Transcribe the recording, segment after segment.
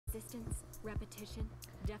Persistence, repetition,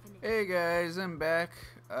 definition. Hey guys, I'm back.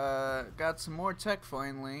 Got some more tech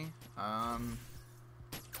finally.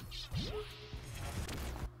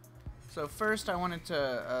 So first I wanted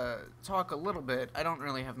to talk a little bit. I don't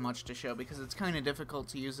really have much to show because it's kind of difficult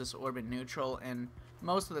to use this orb in neutral, and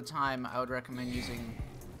most of the time I would recommend using,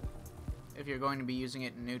 if you're going to be using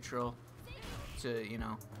it in neutral, to, you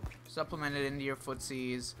know, supplement it into your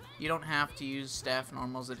footsies. You don't have to use staff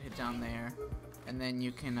normals that hit down there, and then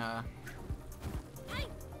you can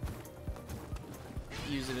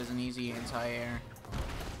use it as an easy anti-air,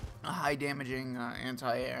 a high damaging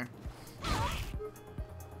anti-air,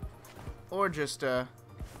 or just you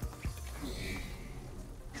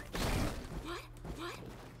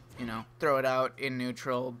know, throw it out in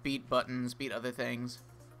neutral, beat buttons, beat other things.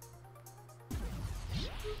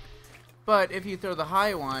 But if you throw the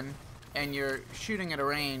high one and you're shooting at a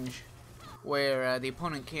range where the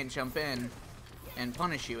opponent can't jump in and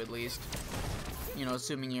punish you, at least, you know,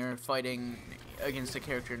 assuming you're fighting against a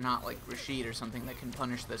character not like Rashid or something that can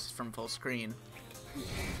punish this from full screen, you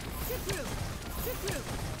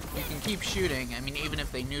can keep shooting. I mean, even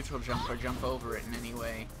if they neutral jump or jump over it in any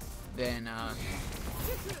way, then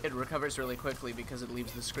it recovers really quickly because it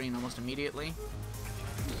leaves the screen almost immediately.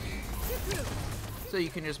 So you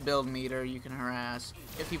can just build meter, you can harass.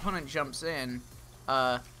 If the opponent jumps in,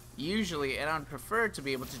 usually, and I'd prefer to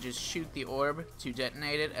be able to just shoot the orb to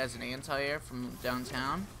detonate it as an anti-air from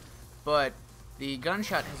downtown, but the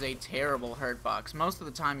gunshot has a terrible hurt box. Most of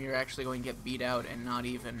the time you're actually going to get beat out and not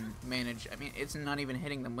even manage, I mean, it's not even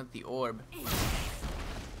hitting them with the orb.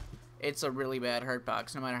 It's a really bad hurt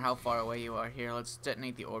box, no matter how far away you are. Here, let's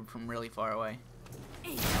detonate the orb from really far away.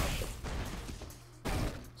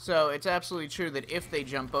 So it's absolutely true that if they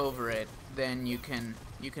jump over it, then you can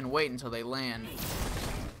wait until they land,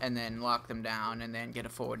 and then lock them down, and then get a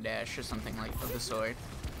forward dash or something like of the sort.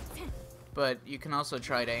 But you can also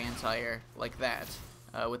try to anti-air like that,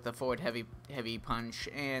 with the forward heavy punch,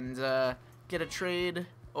 and get a trade.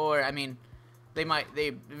 Or, I mean, they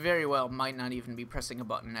very well might not even be pressing a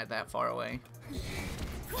button at that far away.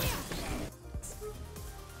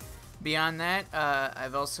 Beyond that,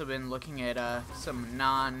 I've also been looking at some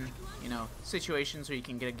situations where you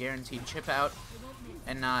can get a guaranteed chip out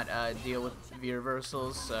and not deal with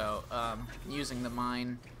V-reversals. So using the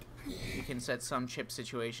mine, you can set some chip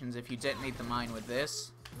situations. If you detonate the mine with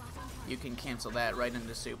this, you can cancel that right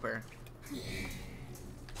into super.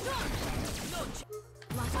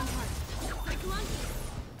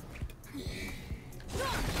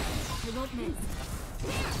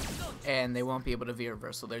 And they won't be able to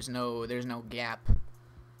V-reversal. There's no gap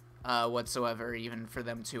whatsoever, even for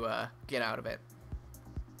them to get out of it.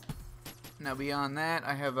 Now beyond that,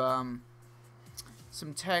 I have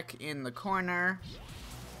some tech in the corner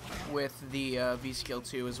with the V-Skill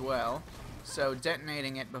 2 as well. So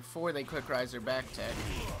detonating it before they quick rise their back tech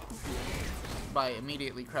by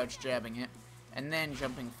immediately crouch jabbing it, and then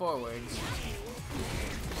jumping forwards.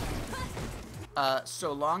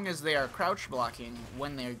 So long as they are crouch blocking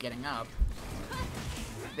when they're getting up,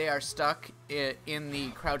 they are stuck in the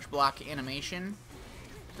crouch block animation.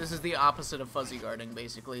 This is the opposite of fuzzy guarding,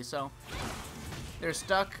 basically. So they're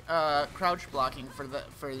stuck crouch blocking for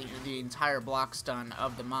the entire block stun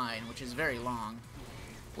of the mine, which is very long,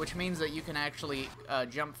 which means that you can actually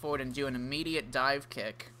jump forward and do an immediate dive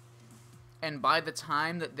kick, and by the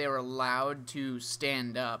time that they're allowed to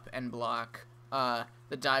stand up and block,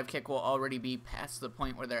 the dive kick will already be past the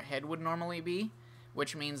point where their head would normally be,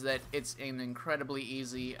 which means that it's an incredibly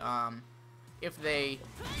easy,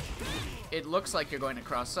 it looks like you're going to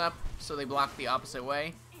cross up, so they block the opposite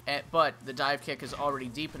way, but the dive kick is already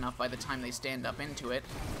deep enough by the time they stand up into it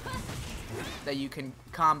that you can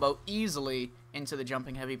combo easily into the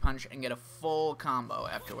jumping heavy punch and get a full combo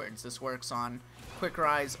afterwards. This works on quick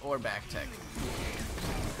rise or back tech.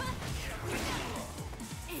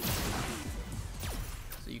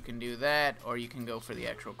 So you can do that, or you can go for the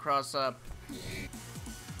actual cross up.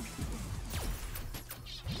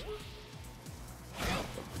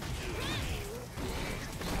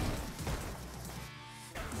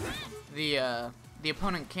 The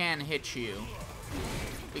opponent can hit you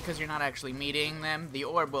because you're not actually meeting them. The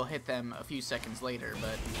orb will hit them a few seconds later,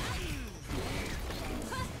 but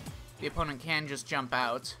the opponent can just jump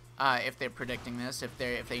out if they're predicting this, if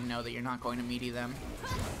they know that you're not going to meaty them.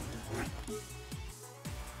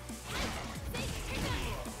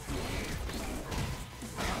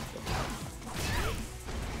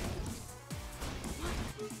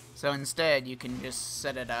 So instead, you can just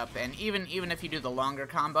set it up, and even if you do the longer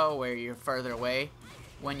combo where you're further away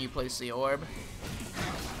when you place the orb,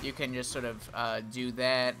 you can just sort of do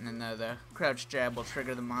that, and then the crouch jab will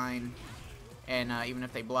trigger the mine, and even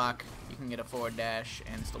if they block, you can get a forward dash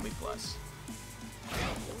and still be plus.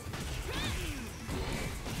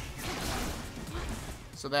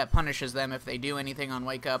 So that punishes them if they do anything on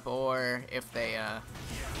wake up, or if they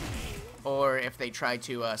try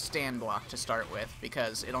to stand block to start with,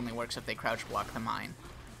 because it only works if they crouch block the mine.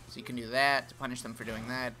 So you can do that to punish them for doing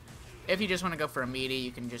that. If you just want to go for a meaty,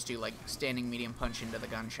 you can just do like standing medium punch into the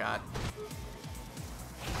gunshot.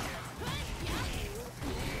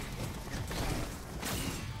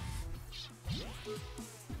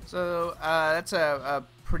 So that's a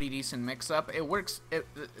pretty decent mix-up. It works.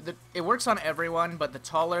 It works on everyone, but the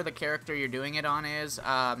taller the character you're doing it on is,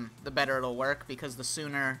 the better it'll work, because the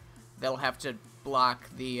sooner they'll have to block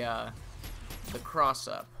the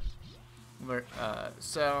cross-up.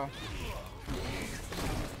 So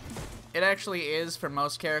it actually is, for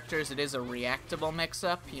most characters, it is a reactable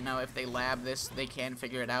mix-up. You know, if they lab this, they can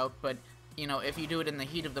figure it out. But, you know, if you do it in the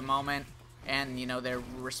heat of the moment, and, you know, they're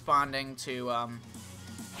responding to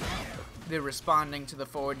the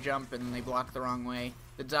forward jump and they block the wrong way,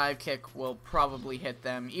 the dive kick will probably hit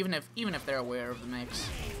them, even if they're aware of the mix.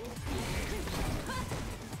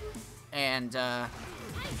 And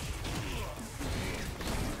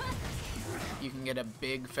you can get a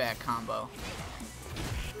big fat combo.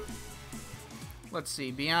 Let's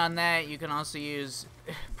see, beyond that, you can also use,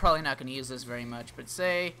 probably not going to use this very much, but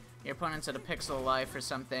say your opponent's at a pixel of life or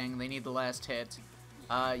something, they need the last hit.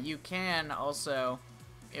 You can also,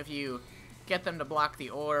 if you get them to block the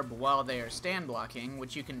orb while they are stand blocking,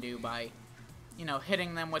 which you can do by, you know,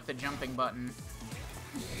 hitting them with the jumping button,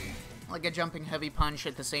 like a jumping heavy punch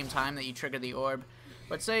at the same time that you trigger the orb.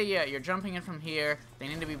 But say, yeah, you're jumping in from here, they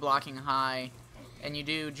need to be blocking high, and you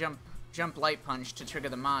do jump light punch to trigger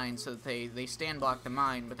the mine, so that they stand block the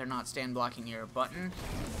mine, but they're not stand blocking your button,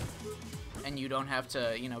 and you don't have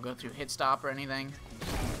to, you know, go through hit stop or anything.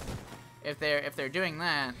 If they're doing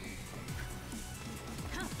that,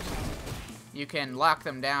 you can lock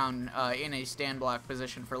them down in a stand block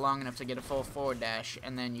position for long enough to get a full forward dash,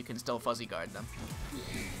 and then you can still fuzzy guard them.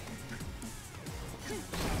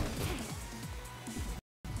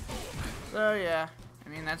 So yeah, I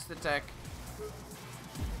mean, that's the tech.